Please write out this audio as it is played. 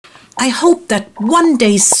I hope that one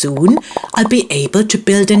day soon I'll be able to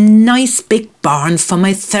build a nice big barn for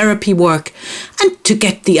my therapy work, and to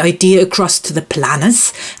get the idea across to the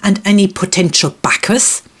planners and any potential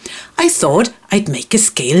backers, I thought I'd make a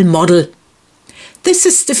scale model. This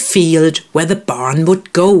is the field where the barn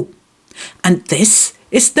would go, and this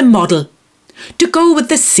is the model. To go with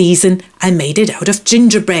the season, I made it out of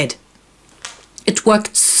gingerbread. It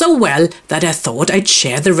worked so well that I thought I'd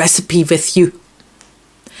share the recipe with you.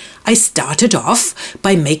 I started off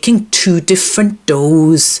by making 2 different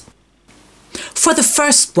doughs. For the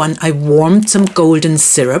first one, I warmed some golden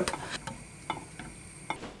syrup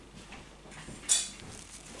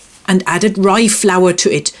and added rye flour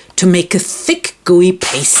to it to make a thick, gooey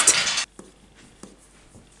paste.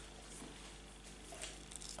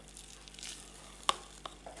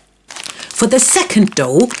 For the second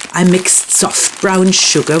dough, I mixed soft brown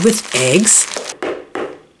sugar with eggs,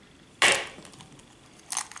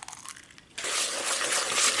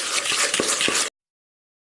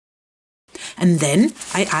 and then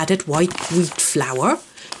I added white wheat flour,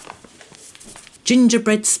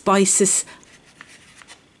 gingerbread spices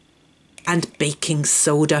and baking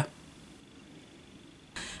soda,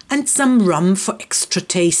 and some rum for extra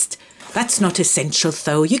taste. That's not essential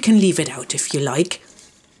though, you can leave it out if you like.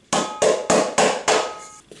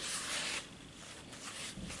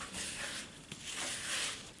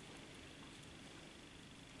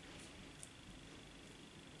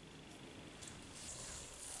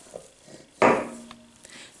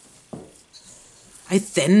 I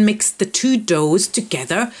then mixed the 2 doughs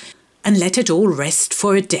together and let it all rest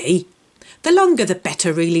for a day. The longer the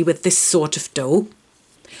better really with this sort of dough.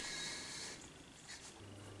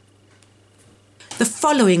 The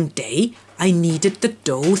following day I kneaded the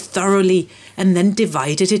dough thoroughly and then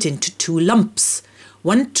divided it into 2 lumps,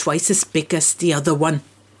 one twice as big as the other one.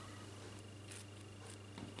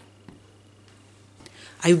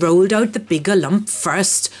 I rolled out the bigger lump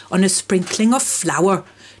first on a sprinkling of flour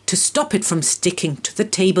to stop it from sticking to the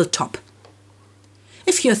tabletop.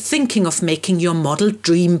 If you're thinking of making your model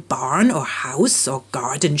dream barn or house or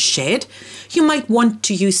garden shed, you might want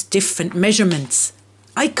to use different measurements.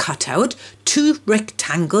 I cut out 2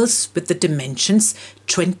 rectangles with the dimensions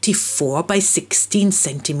 24 by 16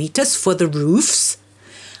 centimetres for the roofs,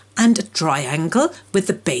 and a triangle with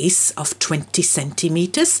a base of 20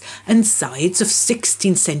 centimetres and sides of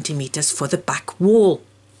 16 centimetres for the back wall.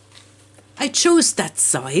 I chose that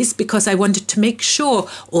size because I wanted to make sure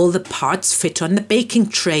all the parts fit on the baking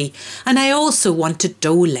tray, and I also wanted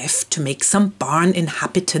dough left to make some barn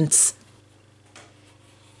inhabitants.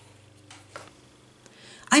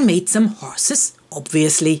 I made some horses,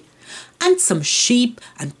 obviously, and some sheep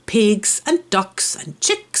and pigs and ducks and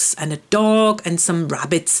chicks and a dog and some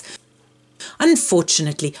rabbits.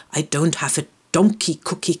 Unfortunately, I don't have a donkey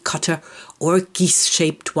cookie cutter or a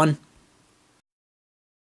geese-shaped one.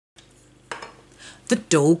 The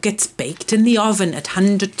dough gets baked in the oven at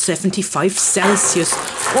 175 Celsius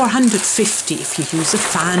or 150 if you use a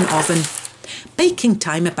fan oven. Baking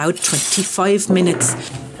time about 25 minutes.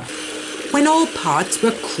 When all parts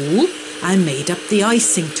were cool, I made up the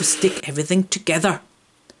icing to stick everything together.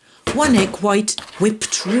 1 egg white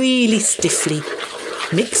whipped really stiffly,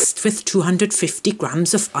 mixed with 250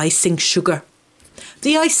 grams of icing sugar.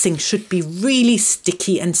 The icing should be really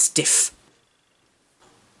sticky and stiff.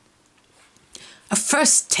 A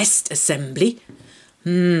first test assembly.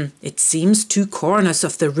 It seems 2 corners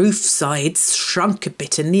of the roof sides shrunk a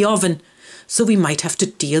bit in the oven, so we might have to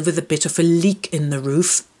deal with a bit of a leak in the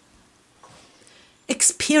roof.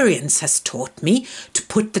 Experience has taught me to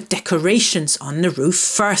put the decorations on the roof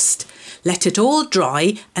first, let it all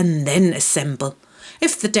dry and then assemble.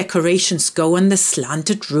 If the decorations go on the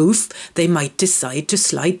slanted roof, they might decide to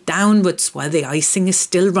slide downwards while the icing is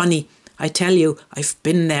still runny. I tell you, I've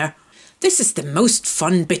been there. This is the most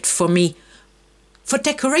fun bit for me. For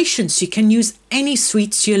decorations, you can use any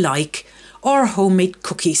sweets you like or homemade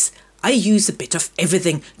cookies. I use a bit of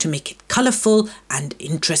everything to make it colourful and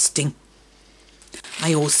interesting.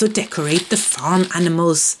 I also decorate the farm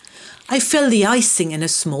animals. I fill the icing in a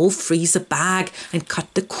small freezer bag and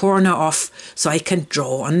cut the corner off so I can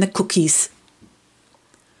draw on the cookies.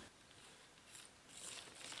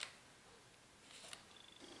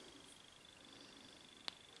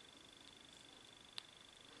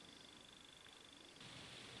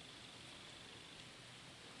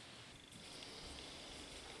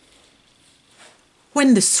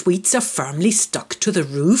 When the sweets are firmly stuck to the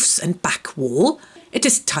roofs and back wall, it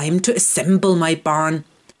is time to assemble my barn.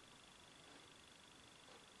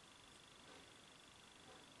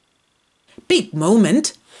 Big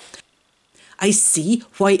moment. I see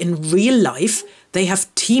why in real life they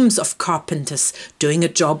have teams of carpenters doing a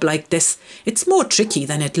job like this. It's more tricky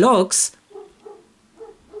than it looks.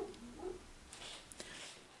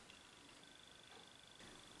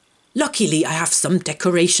 Luckily, I have some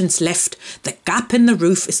decorations left. The gap in the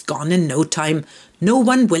roof is gone in no time. No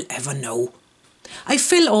one will ever know. I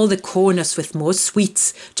fill all the corners with more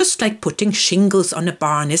sweets, just like putting shingles on a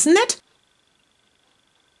barn, isn't it?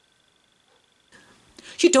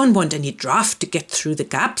 You don't want any draft to get through the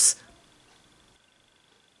gaps.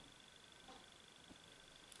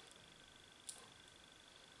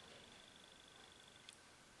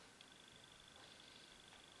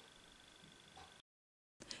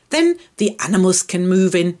 Then the animals can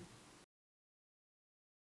move in.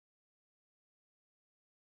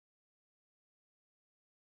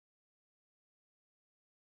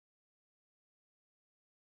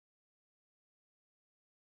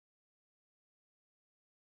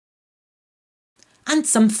 And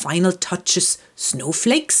some final touches,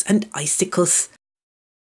 snowflakes and icicles.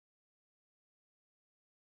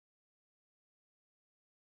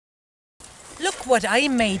 Look what I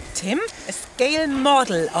made, Tim. A scale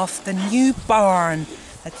model of the new barn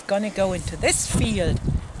that's going to go into this field.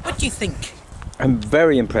 What do you think? I'm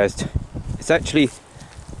very impressed. It's actually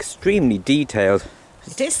extremely detailed.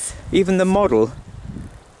 It is. Even the model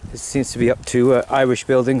seems to be up to Irish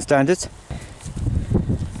building standards.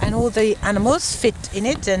 And all the animals fit in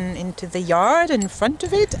it and into the yard in front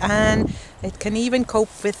of it, and it can even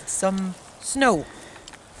cope with some snow,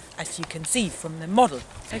 as you can see from the model.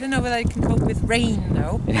 I don't know whether it can cope with rain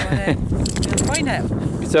though, but we'll find out.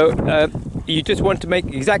 So you just want to make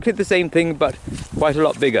exactly the same thing but quite a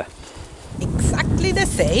lot bigger. Exactly the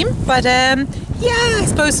same, but yeah, I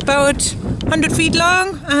suppose about 100 feet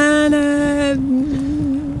long and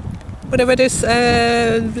whatever it is,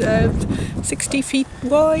 60 feet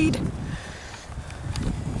wide.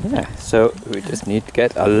 Yeah, so we just need to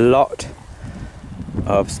get a lot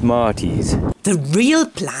of Smarties. The real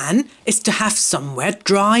plan is to have somewhere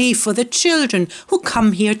dry for the children who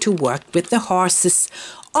come here to work with the horses.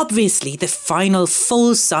 Obviously, the final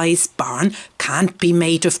full-size barn can't be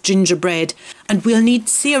made of gingerbread, and we'll need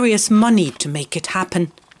serious money to make it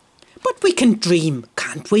happen. But we can dream,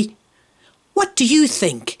 can't we? What do you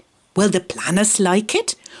think? Will the planners like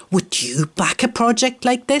it? Would you back a project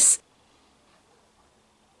like this?